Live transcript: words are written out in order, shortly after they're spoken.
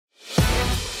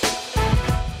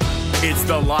It's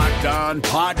the Locked On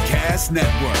Podcast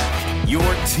Network, your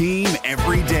team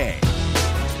every day.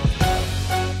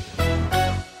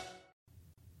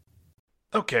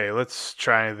 Okay, let's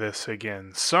try this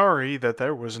again. Sorry that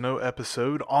there was no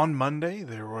episode on Monday.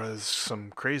 There was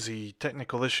some crazy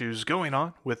technical issues going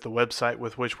on with the website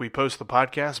with which we post the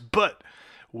podcast, but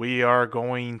we are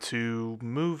going to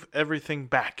move everything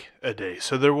back a day.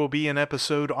 So there will be an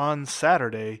episode on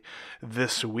Saturday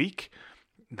this week.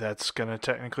 That's going to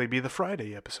technically be the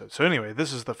Friday episode. So anyway,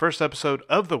 this is the first episode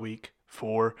of the week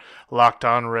for Locked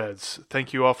On Reds.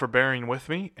 Thank you all for bearing with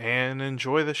me and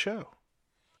enjoy the show.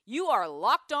 You are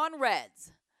Locked On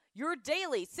Reds, your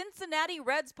daily Cincinnati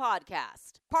Reds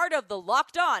podcast. Part of the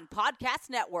Locked On Podcast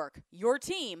Network, your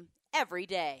team every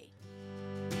day.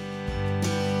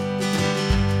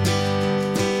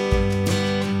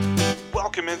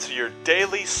 Welcome into your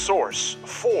daily source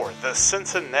for the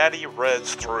Cincinnati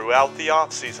Reds throughout the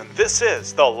offseason. This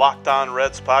is the Locked On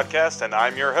Reds podcast, and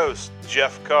I'm your host,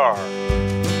 Jeff Carr.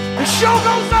 The show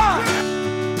goes on!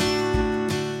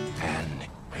 And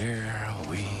here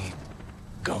we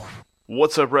go.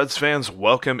 What's up, Reds fans?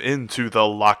 Welcome into the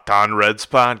Locked On Reds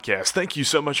podcast. Thank you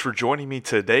so much for joining me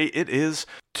today. It is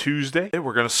Tuesday.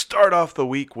 We're going to start off the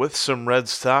week with some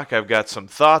Reds talk. I've got some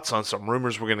thoughts on some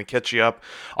rumors. We're going to catch you up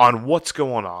on what's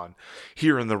going on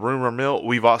here in the rumor mill.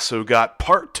 We've also got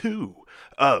part 2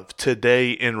 of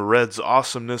Today in Reds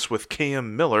Awesomeness with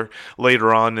Cam Miller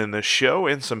later on in the show,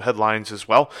 and some headlines as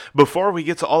well. Before we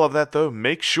get to all of that, though,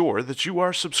 make sure that you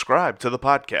are subscribed to the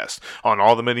podcast on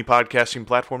all the many podcasting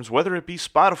platforms, whether it be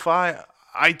Spotify,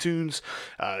 iTunes,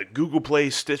 Google Play,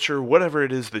 Stitcher, whatever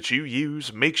it is that you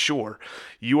use. Make sure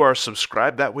you are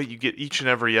subscribed. That way you get each and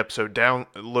every episode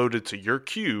downloaded to your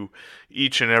queue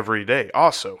each and every day.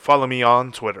 Also, follow me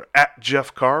on Twitter at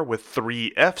Jeff Carr with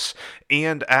 3 Fs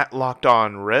and at Locked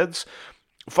On Reds.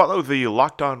 Follow the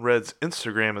Locked On Reds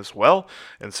Instagram as well,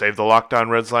 and save the Locked On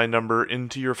Reds line number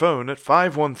into your phone at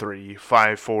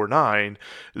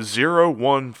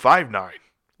 513-549-0159.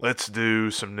 Let's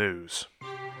do some news.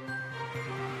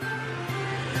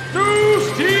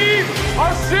 News team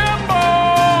assemble!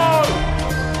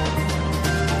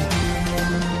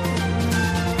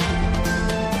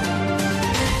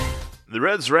 The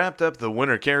Reds wrapped up the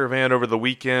winter caravan over the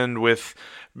weekend with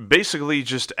basically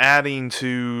just adding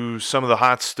to some of the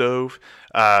hot stove,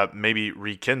 maybe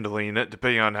rekindling it,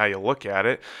 depending on how you look at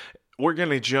it. We're going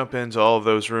to jump into all of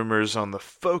those rumors on the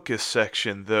focus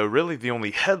section, though really the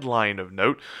only headline of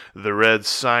note, the Reds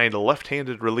signed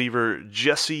left-handed reliever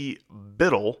Jesse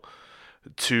Biddle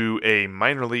to a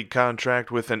minor league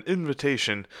contract with an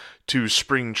invitation to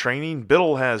spring training.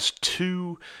 Biddle has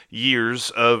 2 years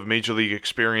of major league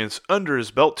experience under his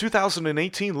belt.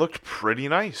 2018 looked pretty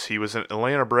nice. He was an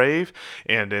Atlanta Brave,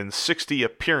 and in 60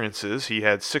 appearances, he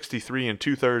had 63 and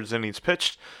 2/3 innings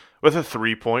pitched with a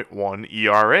 3.1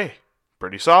 ERA.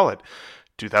 Pretty solid.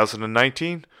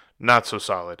 2019, not so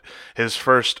solid. His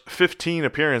first 15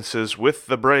 appearances with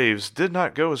the Braves did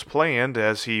not go as planned,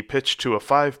 as he pitched to a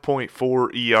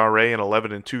 5.4 ERA in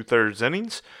 11 and 2/3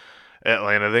 innings.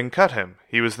 Atlanta then cut him.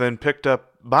 He was then picked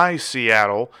up by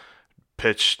Seattle,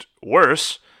 pitched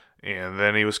worse, and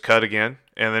then he was cut again,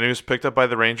 and then he was picked up by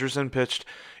the Rangers and pitched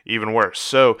even worse.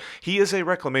 So he is a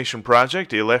reclamation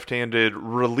project, a left-handed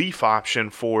relief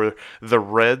option for the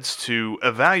Reds to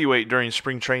evaluate during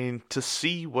spring training to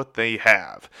see what they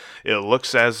have. It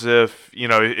looks as if,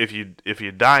 if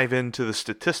you dive into the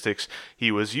statistics,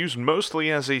 he was used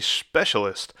mostly as a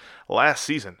specialist last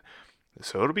season.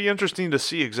 So it'll be interesting to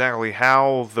see exactly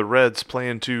how the Reds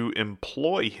plan to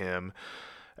employ him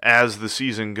as the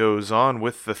season goes on,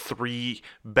 with the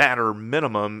 3-batter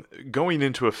minimum going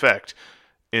into effect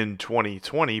in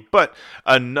 2020. But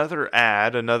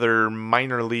another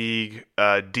minor league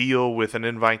deal with an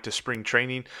invite to spring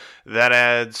training, that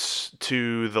adds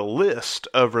to the list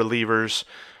of relievers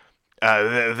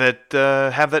that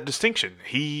have that distinction.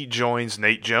 He joins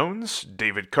Nate Jones,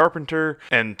 David Carpenter,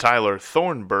 and Tyler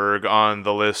Thornburg on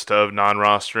the list of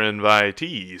non-roster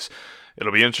invitees.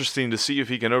 It'll be interesting to see if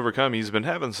he can overcome. He's been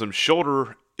having some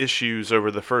shoulder issues over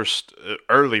the first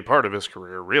early part of his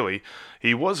career, really.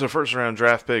 He was a first-round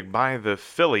draft pick by the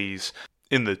Phillies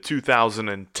in the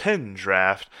 2010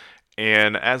 draft,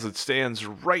 and as it stands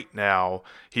right now,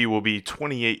 he will be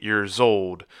 28 years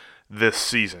old this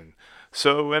season.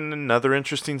 So, and another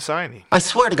interesting signing. I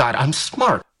swear to God, I'm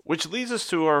smart. Which leads us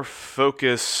to our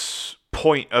focus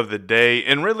point of the day,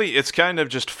 and really it's kind of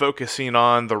just focusing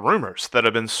on the rumors that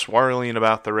have been swirling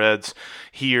about the Reds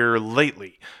here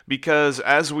lately, because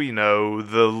as we know,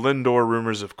 the Lindor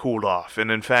rumors have cooled off,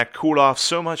 and in fact cooled off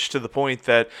so much to the point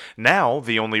that now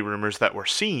the only rumors that we're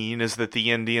seeing is that the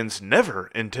Indians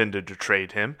never intended to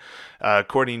trade him.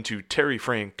 According to Terry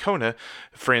Francona,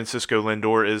 Francisco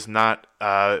Lindor is not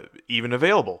even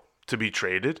available to be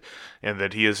traded, and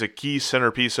that he is a key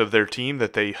centerpiece of their team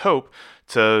that they hope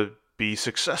to be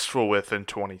successful with in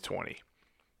 2020.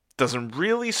 Doesn't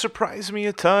really surprise me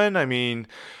a ton. I mean,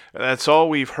 that's all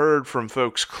we've heard from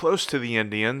folks close to the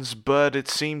Indians, but it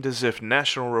seemed as if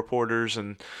national reporters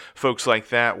and folks like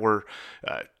that were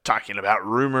talking about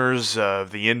rumors of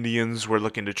the Indians were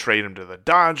looking to trade him to the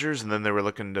Dodgers, and then they were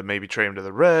looking to maybe trade him to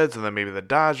the Reds, and then maybe the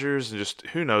Dodgers, and just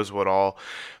who knows what all.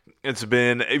 It's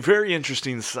been a very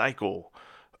interesting cycle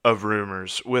of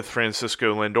rumors with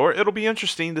Francisco Lindor. It'll be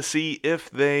interesting to see if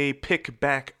they pick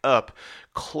back up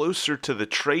closer to the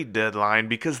trade deadline,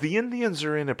 because the Indians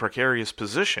are in a precarious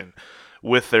position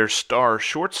with their star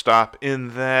shortstop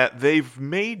in that they've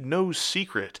made no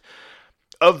secret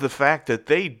of the fact that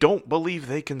they don't believe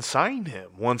they can sign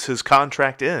him once his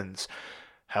contract ends.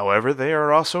 However, they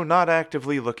are also not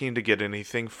actively looking to get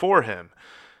anything for him.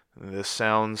 This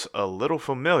sounds a little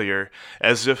familiar,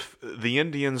 as if the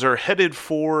Indians are headed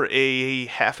for a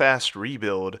half-assed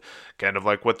rebuild, kind of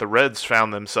like what the Reds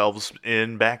found themselves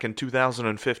in back in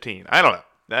 2015. I don't know.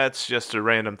 That's just a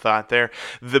random thought there.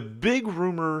 The big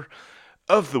rumor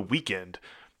of the weekend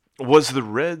was the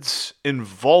Reds'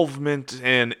 involvement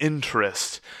and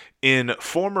interest in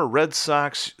former Red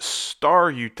Sox star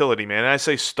utility man. And I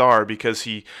say star because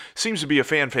he seems to be a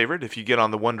fan favorite. If you get on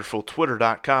the wonderful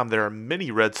Twitter.com, there are many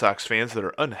Red Sox fans that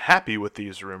are unhappy with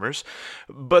these rumors.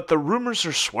 But the rumors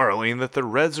are swirling that the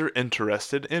Reds are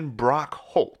interested in Brock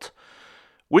Holt,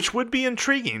 which would be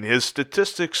intriguing. His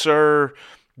statistics are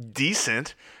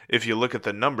decent if you look at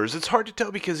the numbers. It's hard to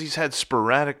tell because he's had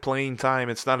sporadic playing time.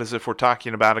 It's not as if we're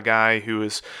talking about a guy who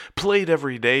has played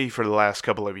every day for the last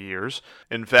couple of years.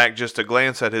 In fact, just a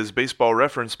glance at his baseball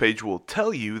reference page will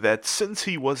tell you that since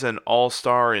he was an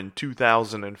all-star in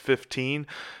 2015,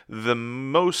 the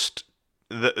most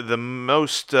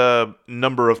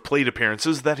number of plate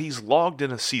appearances that he's logged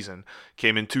in a season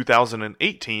came in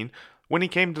 2018, when he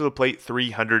came to the plate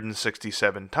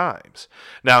 367 times.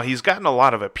 Now, he's gotten a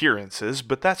lot of appearances,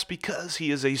 but that's because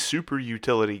he is a super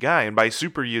utility guy. And by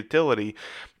super utility,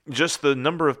 just the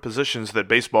number of positions that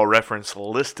Baseball Reference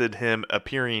listed him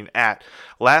appearing at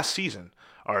last season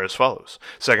are as follows: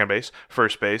 second base,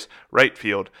 first base, right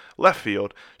field, left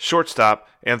field, shortstop,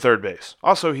 and third base.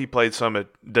 Also, he played some at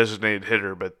designated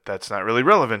hitter, but that's not really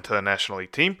relevant to the National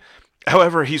League team.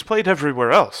 However, he's played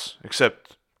everywhere else,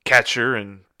 except catcher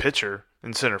and pitcher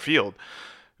in center field.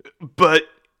 But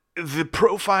the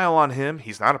profile on him,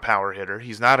 he's not a power hitter.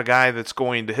 He's not a guy that's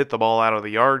going to hit the ball out of the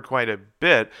yard quite a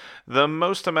bit. The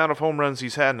most amount of home runs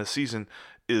he's had in a season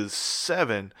is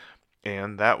 7,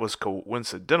 and that was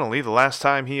coincidentally the last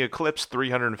time he eclipsed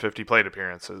 350 plate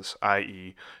appearances,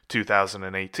 i.e.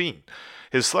 2018.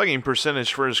 His slugging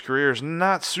percentage for his career is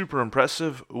not super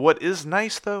impressive. What is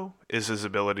nice, though, is his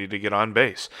ability to get on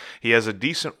base. He has a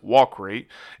decent walk rate,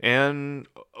 and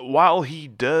while he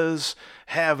does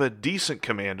have a decent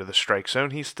command of the strike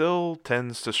zone, he still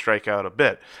tends to strike out a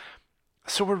bit.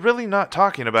 So we're really not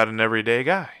talking about an everyday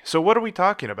guy. So what are we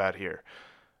talking about here?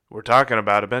 We're talking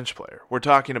about a bench player. We're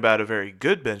talking about a very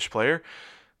good bench player,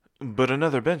 but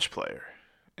another bench player.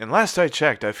 And last I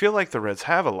checked, I feel like the Reds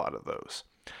have a lot of those.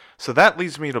 So that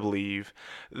leads me to believe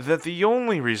that the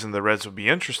only reason the Reds would be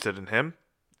interested in him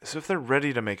is if they're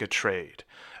ready to make a trade.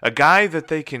 A guy that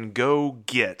they can go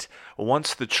get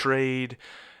once the trade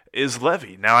is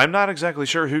levied. Now, I'm not exactly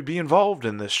sure who'd be involved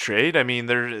in this trade. I mean,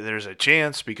 there's a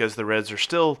chance because the Reds are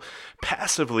still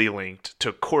passively linked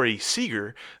to Corey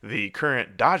Seager, the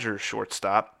current Dodgers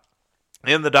shortstop.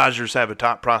 And the Dodgers have a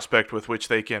top prospect with which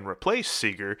they can replace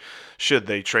Seager should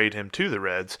they trade him to the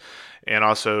Reds, and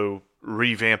also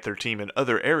revamp their team in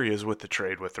other areas with the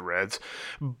trade with the Reds.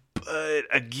 But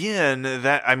again,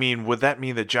 would that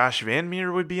mean that Josh Van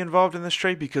Meter would be involved in this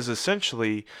trade? Because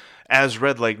essentially, as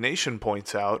Red Leg Nation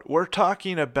points out, we're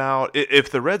talking about, if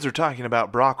the Reds are talking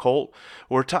about Brock Holt,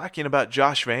 we're talking about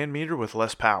Josh Van Meter with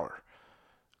less power.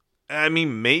 I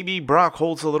mean, maybe Brock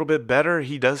Holt's a little bit better.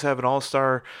 He does have an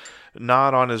all-star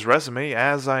nod on his resume,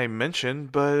 as I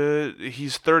mentioned, but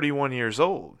he's 31 years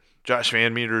old. Josh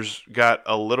Van Meter's got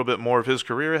a little bit more of his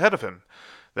career ahead of him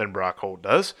than Brock Holt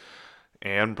does,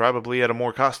 and probably at a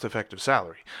more cost-effective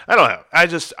salary. I don't know.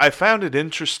 I found it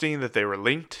interesting that they were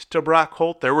linked to Brock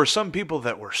Holt. There were some people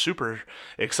that were super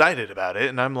excited about it,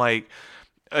 and I'm like,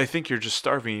 I think you're just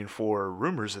starving for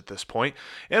rumors at this point,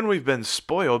 and we've been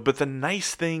spoiled. But the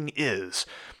nice thing is,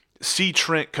 C.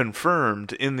 Trent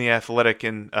confirmed in The Athletic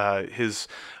in his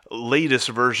latest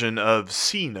version of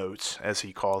C Notes, as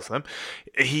he calls them.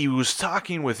 He was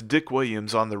talking with Dick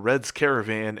Williams on the Reds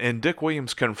Caravan, and Dick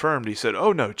Williams confirmed, he said,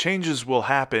 "Oh no, changes will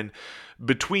happen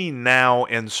between now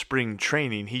and spring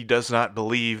training." He does not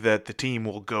believe that the team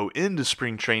will go into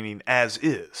spring training as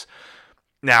is.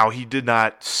 Now, he did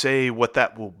not say what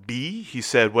that will be. He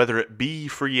said whether it be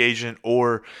free agent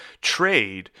or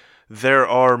trade, there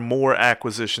are more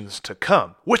acquisitions to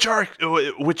come, which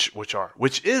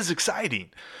is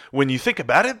exciting when you think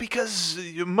about it, because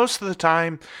most of the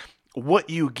time what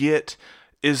you get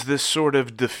is this sort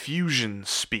of diffusion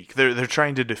speak. They're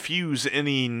trying to diffuse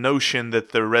any notion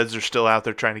that the Reds are still out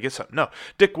there trying to get something. No,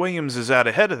 Dick Williams is out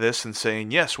ahead of this and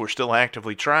saying, yes, we're still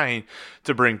actively trying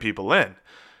to bring people in.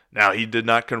 Now, he did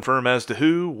not confirm as to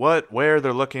who, what, where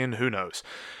they're looking, who knows.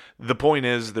 The point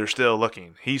is, they're still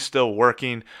looking. He's still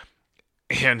working,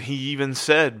 and he even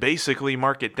said, basically,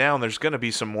 mark it down, there's going to be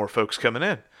some more folks coming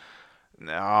in.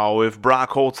 Now, if Brock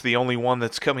Holt's the only one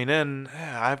that's coming in,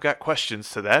 I've got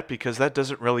questions to that, because that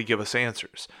doesn't really give us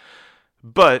answers.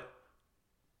 But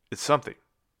it's something.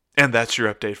 And that's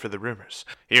your update for the rumors.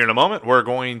 Here in a moment, we're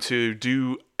going to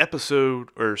do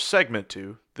segment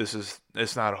 2.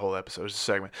 It's not a whole episode, it's a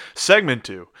segment. Segment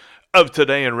 2 of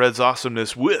Today in Reds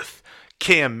Awesomeness with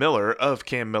Cam Miller of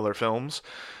Cam Miller Films.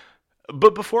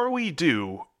 But before we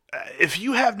do, if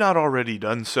you have not already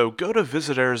done so, go to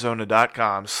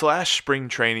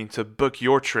visitarizona.com/springtraining to book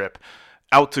your trip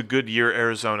out to Goodyear,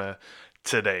 Arizona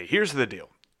today. Here's the deal.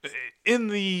 In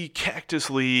the Cactus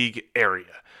League area,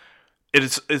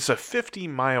 it's a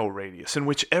 50-mile radius in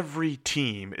which every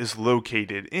team is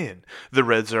located in. The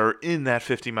Reds are in that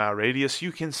 50-mile radius.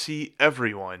 You can see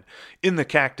everyone in the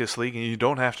Cactus League, and you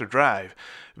don't have to drive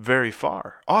very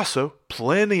far. Also,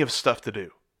 plenty of stuff to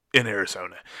do in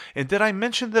Arizona. And did I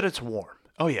mention that it's warm?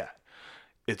 Oh yeah,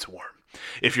 it's warm.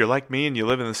 If you're like me and you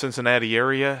live in the Cincinnati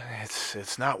area,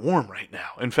 it's not warm right now.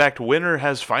 In fact, winter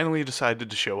has finally decided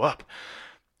to show up.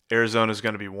 Arizona's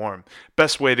going to be warm.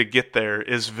 Best way to get there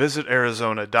is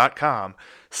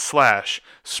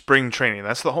visitarizona.com/springtraining.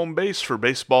 That's the home base for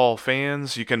baseball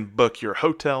fans. You can book your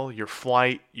hotel, your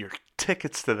flight, your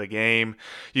tickets to the game.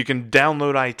 You can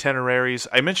download itineraries.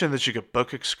 I mentioned that you could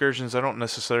book excursions. I don't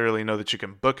necessarily know that you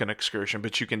can book an excursion,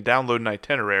 but you can download an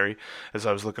itinerary, as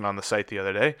I was looking on the site the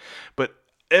other day. But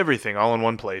everything all in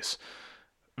one place.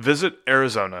 Visit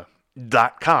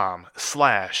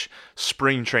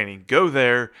Arizona.com/springtraining. Go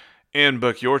there and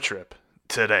book your trip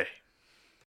today.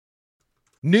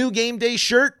 New game day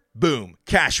shirt? Boom,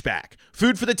 cashback.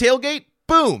 Food for the tailgate?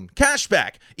 Boom,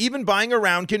 cashback. Even buying a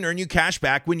round can earn you cash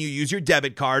back when you use your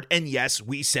debit card. And yes,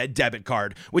 we said debit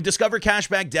card. With Discover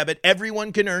Cashback Debit,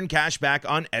 everyone can earn cash back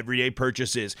on everyday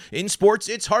purchases. In sports,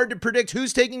 it's hard to predict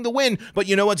who's taking the win, but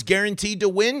you know what's guaranteed to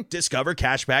win? Discover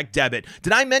Cashback Debit.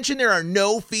 Did I mention there are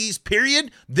no fees,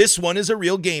 period? This one is a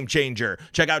real game changer.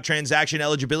 Check out transaction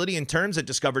eligibility and terms at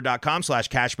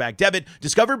discover.com/cashback debit.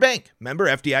 Discover Bank, member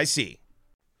FDIC.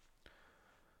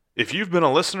 If you've been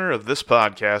a listener of this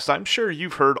podcast, I'm sure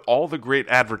you've heard all the great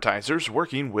advertisers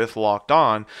working with Locked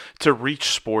On to reach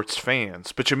sports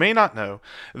fans. But you may not know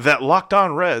that Locked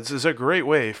On Reds is a great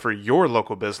way for your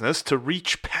local business to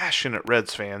reach passionate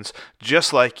Reds fans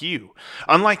just like you.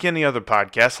 Unlike any other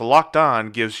podcast, Locked On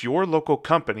gives your local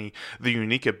company the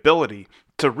unique ability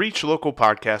to reach local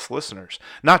podcast listeners.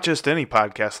 Not just any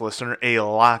podcast listener, a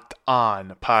Locked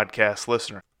On podcast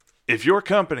listener. If your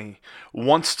company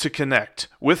wants to connect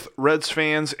with Reds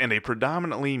fans and a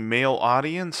predominantly male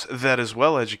audience that is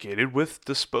well educated with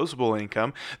disposable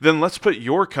income, then let's put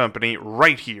your company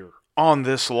right here on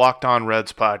this Locked On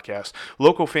Reds podcast.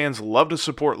 Local fans love to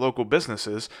support local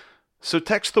businesses, so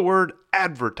text the word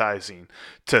advertising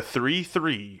to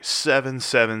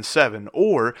 33777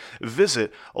 or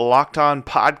visit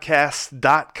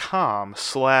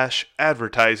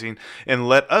lockedonpodcast.com/advertising and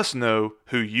let us know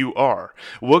who you are.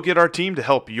 We'll get our team to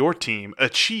help your team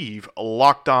achieve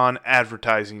Locked On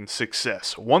advertising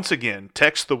success. Once again,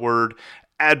 text the word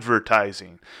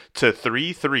advertising to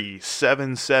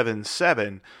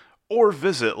 33777 or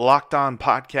visit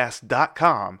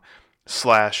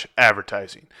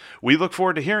lockedonpodcast.com/advertising. We look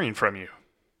forward to hearing from you.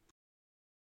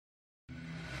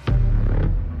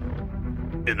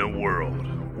 In a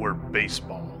world where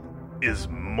baseball is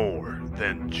more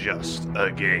than just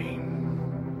a game,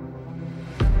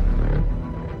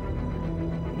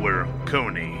 where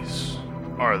conies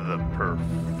are the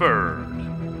preferred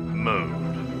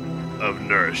mode of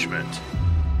nourishment,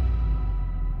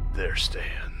 there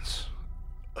stands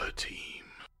a team.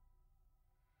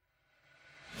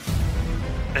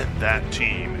 And that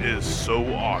team is so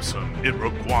awesome, it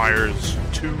requires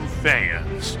 2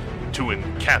 fans to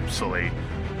encapsulate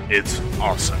its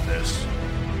awesomeness.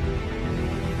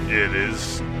 It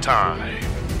is time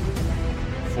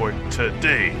for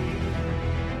Today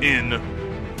in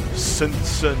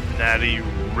Cincinnati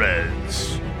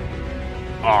Reds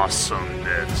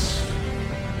Awesomeness.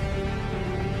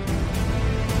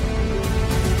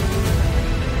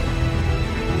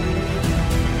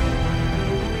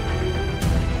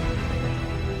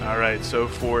 All right, so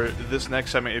for this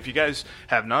next segment, if you guys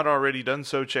have not already done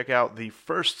so, check out the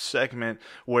first segment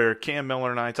where Cam Miller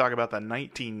and I talk about the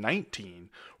 1919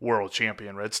 World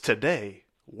Champion Reds. Today,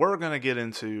 we're going to get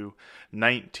into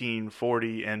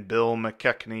 1940 and Bill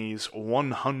McKechnie's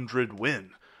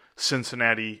 100-win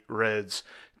Cincinnati Reds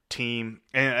team.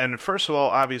 And first of all,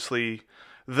 obviously,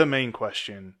 the main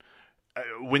question,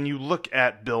 when you look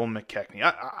at Bill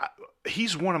McKechnie,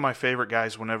 he's one of my favorite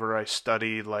guys whenever I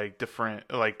study,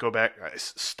 go back,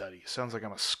 study. Sounds like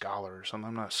I'm a scholar or something.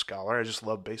 I'm not a scholar. I just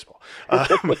love baseball.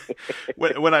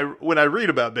 When I read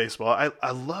about baseball,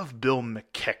 I love Bill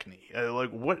McKechnie.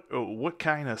 What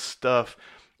kind of stuff,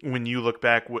 when you look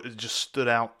back, what just stood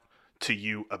out to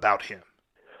you about him?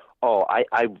 Oh,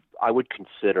 I would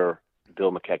consider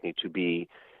Bill McKechnie to be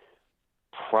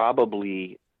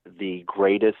probably the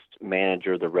greatest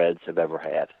manager the Reds have ever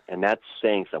had. And that's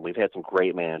saying something. We've had some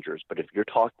great managers, but if you're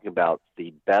talking about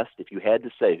the best, if you had to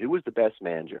say who was the best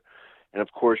manager, and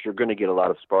of course you're going to get a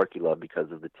lot of Sparky love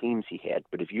because of the teams he had,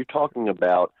 but if you're talking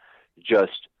about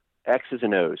just X's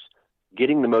and O's,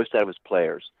 getting the most out of his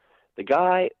players, the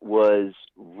guy was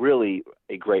really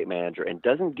a great manager and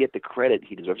doesn't get the credit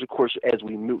he deserves. Of course, as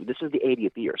we move, this is the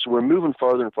 80th year, so we're moving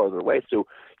farther and farther away, so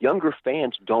younger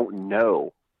fans don't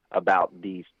know about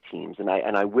these teams. And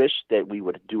I wish that we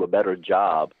would do a better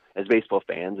job as baseball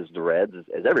fans, as the Reds,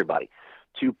 as everybody,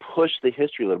 to push the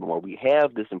history a little more. We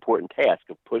have this important task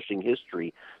of pushing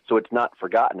history so it's not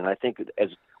forgotten. And I think that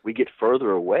as we get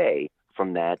further away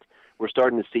from that, we're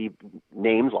starting to see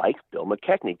names like Bill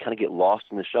McKechnie kind of get lost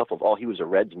in the shuffle of, oh, he was a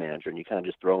Reds manager, and you kind of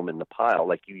just throw him in the pile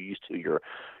like you used to your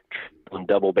triple and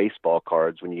double baseball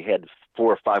cards when you had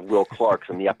 4 or 5 Will Clarks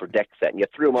in the upper deck set, and you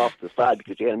threw them off to the side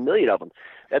because you had a million of them.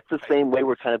 That's the same way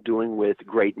we're kind of doing with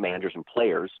great managers and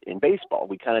players in baseball.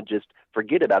 We kind of just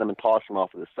forget about them and toss them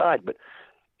off to the side, but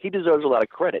he deserves a lot of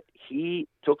credit. He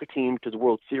took a team to the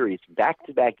World Series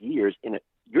back-to-back years, and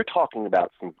you're talking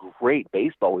about some great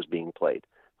baseball was being played.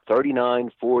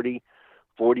 39, 40,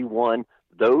 41,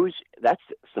 that's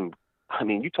some, I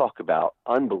mean, you talk about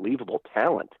unbelievable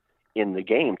talent in the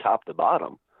game, top to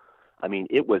bottom. I mean,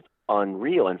 it was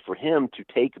unreal. And for him to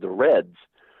take the Reds,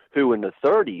 who in the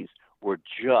 30s were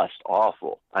just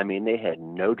awful. I mean, they had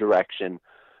no direction.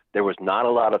 There was not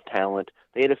a lot of talent.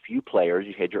 They had a few players.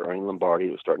 You had your Ernie Lombardi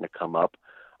that was starting to come up.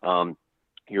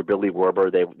 Your Billy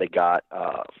Werber, they got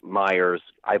Myers,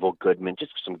 Ivel Goodman,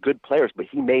 just some good players, but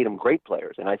he made them great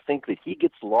players. And I think that he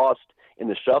gets lost in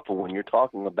the shuffle when you're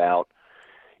talking about,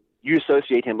 you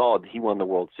associate him, he won the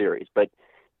World Series. But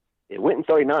it went in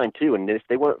 39 too, and if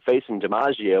they weren't facing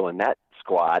DiMaggio and that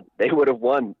squad, they would have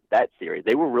won that series.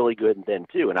 They were really good then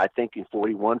too, and I think in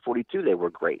 41, 42 they were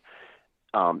great.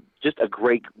 Just a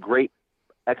great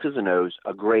X's and O's,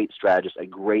 a great strategist, a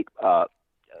great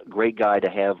guy to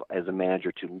have as a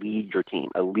manager to lead your team,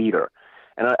 a leader.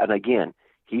 And again,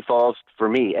 he falls, for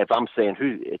me, if I'm saying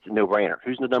it's a no-brainer.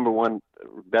 Who's the number one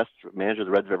best manager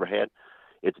the Reds have ever had?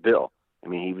 It's Bill. I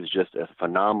mean, he was just a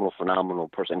phenomenal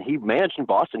person. He managed in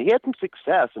Boston. He had some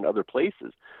success in other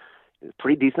places. He was a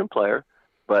pretty decent player,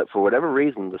 but for whatever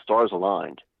reason, the stars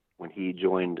aligned when he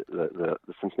joined the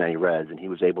Cincinnati Reds, and he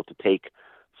was able to take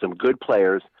some good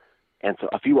players and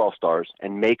a few all-stars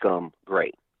and make them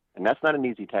great. And that's not an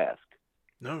easy task.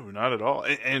 No, not at all.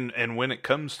 And when it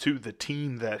comes to the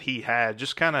team that he had,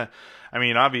 just kind of, I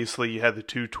mean, obviously you had the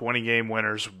 2 20-game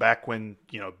winners back when,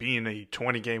 being a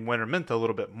 20-game winner meant a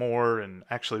little bit more and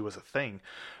actually was a thing.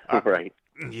 Right.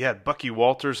 You had Bucky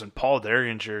Walters and Paul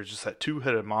Derringer, just that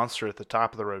 2-headed monster at the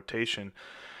top of the rotation.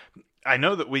 I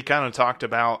know that we kind of talked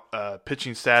about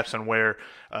pitching staffs and where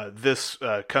this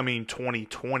coming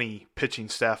 2020 pitching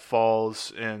staff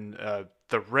falls in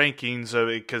the rankings of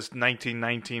it, because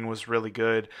 1919 was really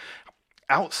good.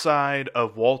 Outside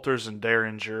of Walters and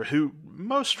Derringer, who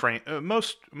most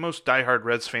diehard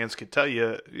Reds fans could tell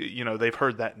you, they've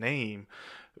heard that name,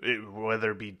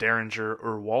 whether it be Derringer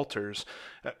or Walters.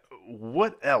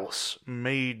 What else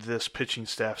made this pitching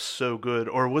staff so good,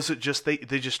 or was it just they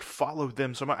just followed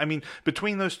them so much? I mean,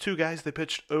 between those two guys, they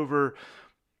pitched over.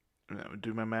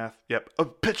 Do my math? Yep,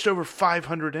 pitched over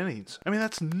 500 innings. I mean,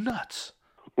 that's nuts.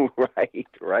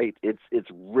 Right. It's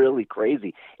really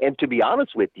crazy. And to be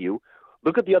honest with you,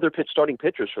 look at the other starting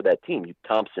pitchers for that team.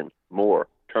 Thompson, Moore,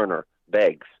 Turner,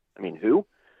 Beggs. I mean, who?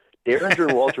 Derringer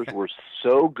and Walters were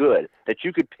so good that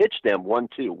you could pitch them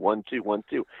 1-2, 1-2,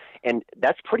 1-2. And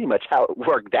that's pretty much how it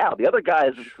worked out. The other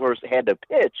guys, of course, had to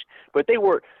pitch, but they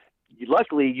were –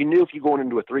 luckily, you knew if you going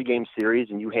into a 3-game series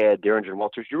and you had Derringer and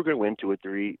Walters, you were going to win 2 or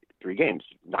 3 games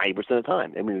 90% of the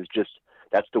time. I mean, it was just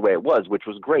 – that's the way it was, which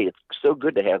was great. It's so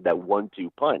good to have that 1-2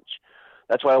 punch.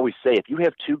 That's why I always say if you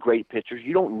have 2 great pitchers,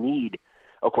 you don't need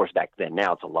 – of course, back then,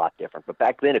 now it's a lot different. But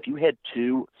back then, if you had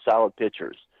 2 solid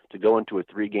pitchers – to go into a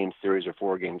 3-game series or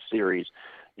 4-game series,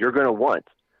 you're going to want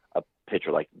a pitcher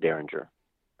like Derringer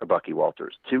or Bucky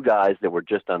Walters, 2 guys that were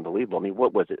just unbelievable. I mean,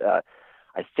 what was it? I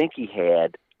think he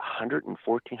had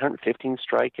 115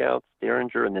 strikeouts,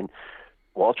 Derringer, and then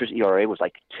Walters' ERA was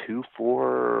like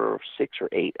 2.46 or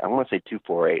 8. I want to say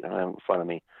 2.48. I don't have it in front of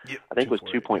me. Yep, I think it was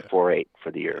 2.48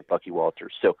 for the year, Bucky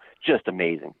Walters. So just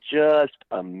amazing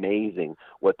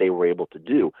what they were able to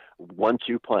do.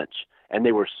 1-2 punch. And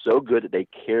they were so good that they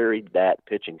carried that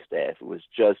pitching staff. It was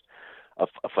just a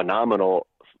phenomenal.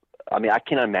 I mean, I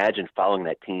can't imagine following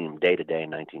that team day to day in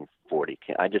 1940.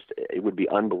 It would be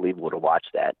unbelievable to watch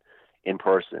that in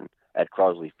person at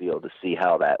Crosley Field to see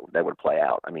how that would play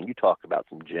out. I mean, you talk about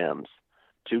some gems,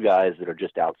 2 guys that are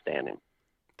just outstanding.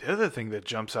 The other thing that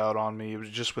jumps out on me,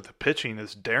 just with the pitching,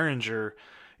 is Derringer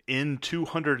in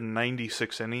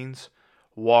 296 innings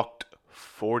walked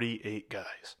 48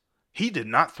 guys. He did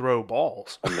not throw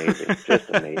balls. Amazing, just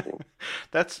amazing.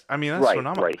 That's right,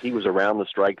 phenomenal. Right. He was around the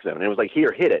strike zone, and it was like,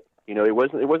 here, hit it. You know, it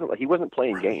wasn't like he wasn't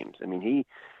playing games. I mean,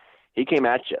 he came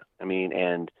at you. I mean,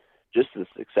 and just the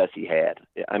success he had.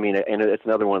 I mean, and it's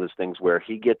another one of those things where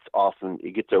he gets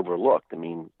overlooked. I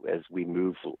mean, as we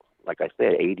move, like I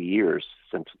said, 80 years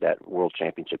since that World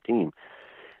Championship team,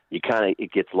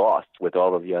 it gets lost with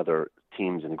all of the other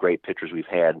teams and great pitchers we've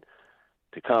had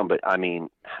to come. But I mean,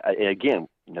 again,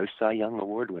 no Cy Young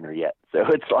Award winner yet. So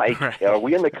it's like, right. Are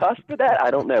we in the cusp of that?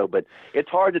 I don't know, but it's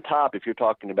hard to top if you're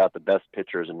talking about the best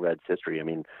pitchers in Reds history. I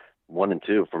mean, 1 and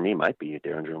 2 for me might be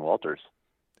Derringer and Walters.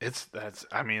 That's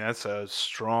a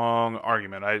strong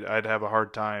argument. I'd have a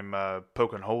hard time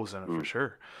poking holes in it for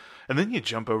sure. And then you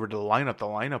jump over to the lineup. The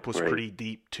lineup was pretty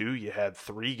deep too. You had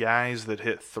 3 guys that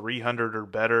hit 300 or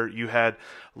better. You had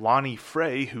Lonnie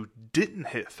Frey, who didn't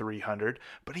hit 300,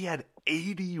 but he had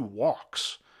 80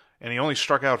 walks, and he only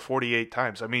struck out 48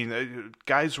 times. I mean,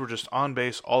 guys were just on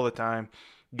base all the time,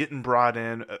 getting brought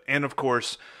in. And of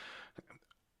course,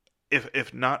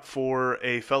 if not for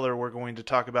a feller we're going to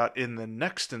talk about in the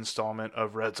next installment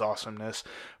of Reds Awesomeness,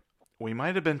 we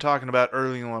might have been talking about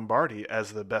Early Lombardi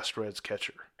as the best Reds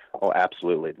catcher. Oh,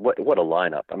 absolutely. What a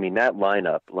lineup. I mean, that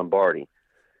lineup, Lombardi,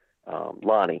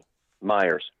 Lonnie,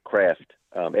 Myers, Kraft,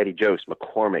 Eddie Jost,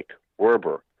 McCormick,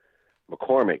 Werber,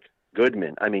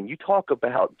 Goodman. I mean, you talk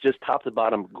about just top to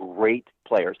bottom great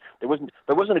players. There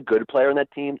wasn't a good player in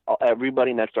that team.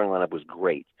 Everybody in that starting lineup was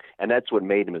great. And that's what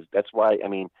made him. That's why, I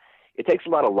mean, it takes a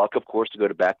lot of luck, of course, to go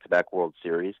to back-to-back World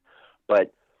Series.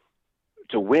 But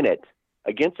to win it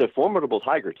against a formidable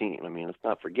Tiger team, I mean, let's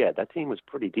not forget, that team was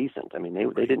pretty decent. I mean,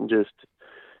 they didn't just,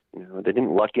 they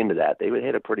didn't luck into that. They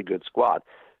had a pretty good squad.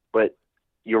 But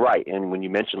you're right, and when you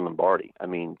mentioned Lombardi, I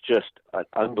mean, just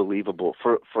unbelievable.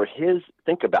 For his,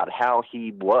 think about how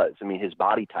he was. I mean, his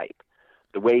body type,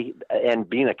 the way, and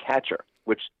being a catcher,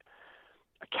 which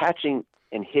catching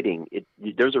and hitting,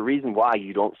 there's a reason why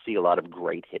you don't see a lot of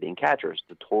great hitting catchers.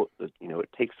 It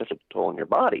takes such a toll on your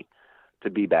body to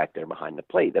be back there behind the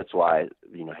plate. That's why,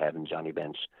 having Johnny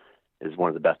Bench is one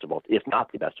of the best of all, if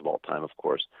not the best of all time, of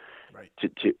course. Right.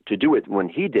 To do it when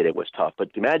he did it was tough, but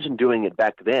imagine doing it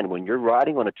back then when you're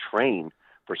riding on a train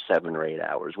for 7 or 8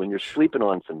 hours, when you're sleeping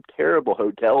on some terrible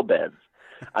hotel beds.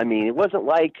 I mean, it wasn't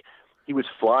like he was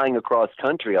flying across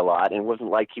country a lot, and it wasn't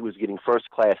like he was getting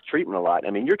first-class treatment a lot.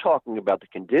 I mean, you're talking about the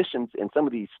conditions in some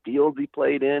of these fields he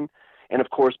played in. And, of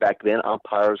course, back then,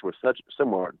 umpires were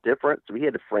somewhat different, so he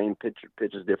had to frame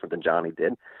pitches different than Johnny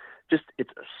did. It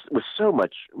was so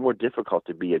much more difficult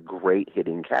to be a great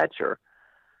hitting catcher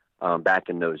back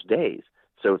in those days.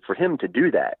 So for him to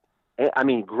do that, I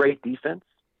mean, great defense,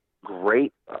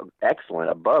 great, excellent,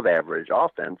 above-average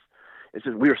offense. It's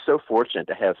just, we are so fortunate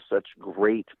to have such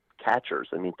great catchers.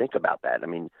 I mean, think about that. I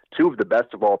mean, 2 of the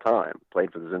best of all time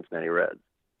played for the Cincinnati Reds.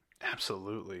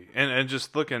 Absolutely. And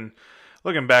just looking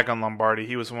looking back on Lombardi,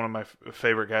 he was one of my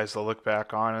favorite guys to look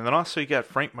back on. And then also you got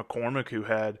Frank McCormick, who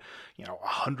had,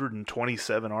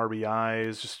 127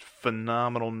 RBIs, just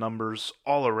phenomenal numbers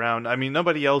all around. I mean,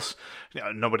 nobody else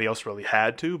really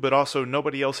had to, but also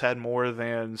nobody else had more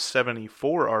than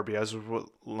 74 RBIs, was what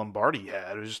Lombardi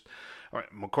had. It was just,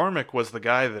 McCormick was the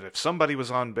guy that if somebody was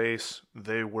on base,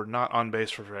 they were not on base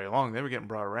for very long. They were getting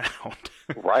brought around.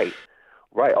 Right.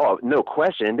 Oh, no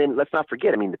question. And then let's not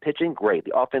forget, the pitching, great.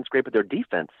 The offense, great, but their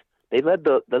defense. They led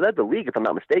the league, if I'm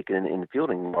not mistaken, in the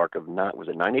fielding mark of, was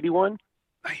it 981?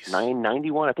 Nice.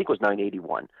 991, I think it was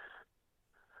 981.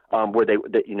 Where they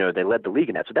led the league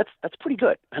in that. So that's pretty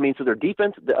good. So their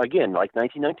defense, again, like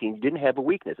 1919, you didn't have a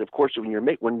weakness. Of course, when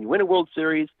you win a World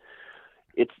Series,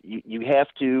 it's you have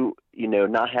to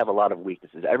not have a lot of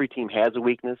weaknesses. Every team has a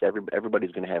weakness.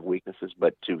 Everybody's going to have weaknesses,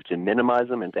 but to minimize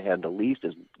them and to have the least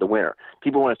is the winner.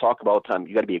 People want to talk about all the time.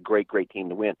 You got to be a great team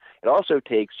to win. It also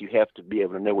takes you have to be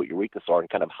able to know what your weaknesses are and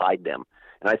kind of hide them.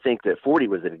 And I think that 40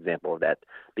 was an example of that,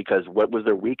 because what was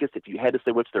their weakest? If you had to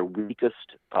say what's their weakest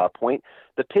point,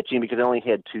 the pitching, because they only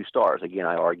had 2 stars. Again,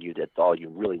 I argue that's all you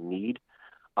really need.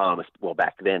 Well,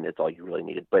 back then it's all you really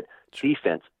needed. But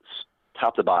defense,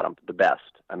 top to bottom, the best.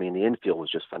 The infield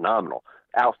was just phenomenal.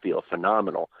 Outfield,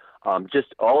 phenomenal.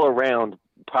 Just all around,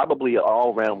 probably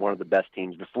all around one of the best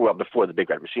teams before the Big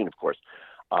Red Machine, of course.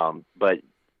 But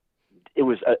it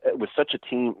was such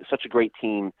a great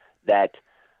team that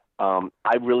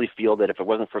I really feel that if it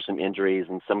wasn't for some injuries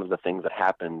and some of the things that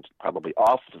happened probably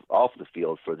off the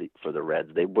field for the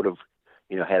Reds, they would have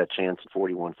had a chance in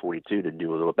 41, 42 to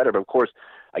do a little better. But of course,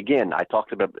 again, I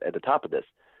talked about at the top of this,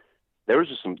 there was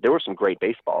some great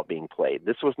baseball being played.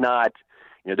 This was not,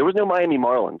 there was no Miami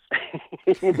Marlins,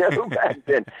 back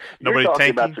then. You're talking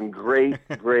about some great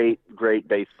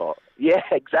baseball. Yeah,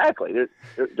 exactly.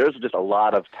 There's just a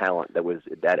lot of talent that was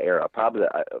that era. Probably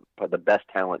the best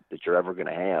talent that you're ever going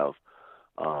to have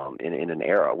in an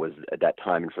era was at that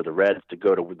time. And for the Reds to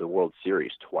go to the World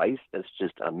Series twice, that's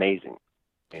just amazing.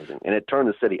 And it turned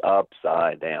the city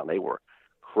upside down. They were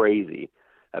crazy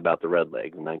about the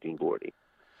Redlegs in 1940.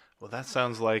 Well, that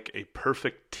sounds like a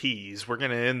perfect tease. We're going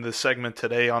to end the segment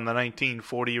today on the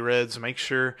 1940 Reds. Make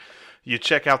sure you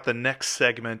check out the next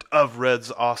segment of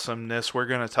Reds Awesomeness. We're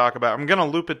going to talk about, I'm going to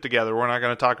loop it together. We're not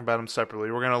going to talk about them separately.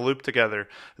 We're going to loop together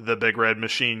the Big Red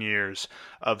Machine years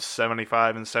of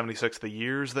 75 and 76, the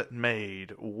years that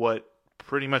made what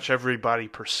pretty much everybody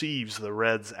perceives the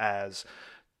Reds as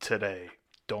today.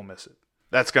 Don't miss it.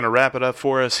 That's going to wrap it up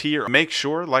for us here. Make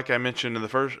sure, like I mentioned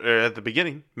at the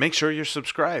beginning, make sure you're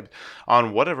subscribed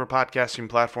on whatever podcasting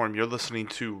platform you're listening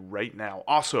to right now.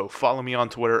 Also, follow me on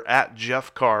Twitter at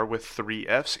Jeff Carr with 3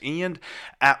 Fs and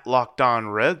at Locked On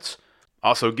Reds.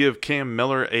 Also, give Cam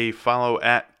Miller a follow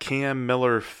at Cam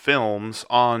Miller Films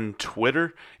on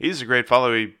Twitter. He's a great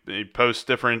follow. He posts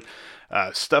different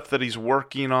stuff that he's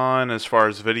working on as far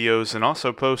as videos, and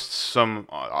also posts some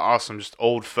awesome just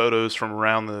old photos from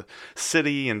around the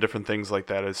city and different things like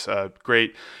that. It's a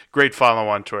great follow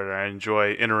on Twitter. I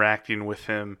enjoy interacting with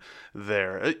him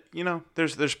there.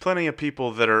 There's plenty of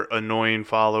people that are annoying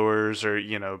followers,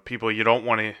 or people you don't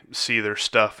want to see their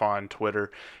stuff on Twitter.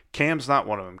 Cam's not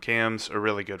one of them. Cam's a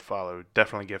really good follow.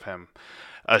 Definitely give him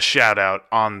a shout out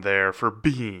on there for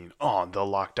being on the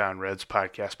Locked On Reds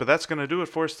podcast. But that's going to do it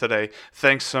for us today.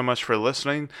 Thanks so much for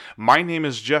listening. My name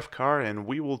is Jeff Carr, and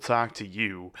we will talk to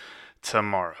you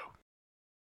tomorrow.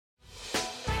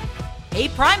 Hey,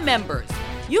 Prime members,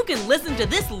 you can listen to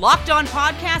this Locked On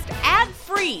podcast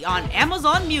ad-free on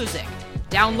Amazon Music.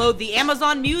 Download the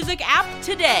Amazon Music app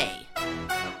today.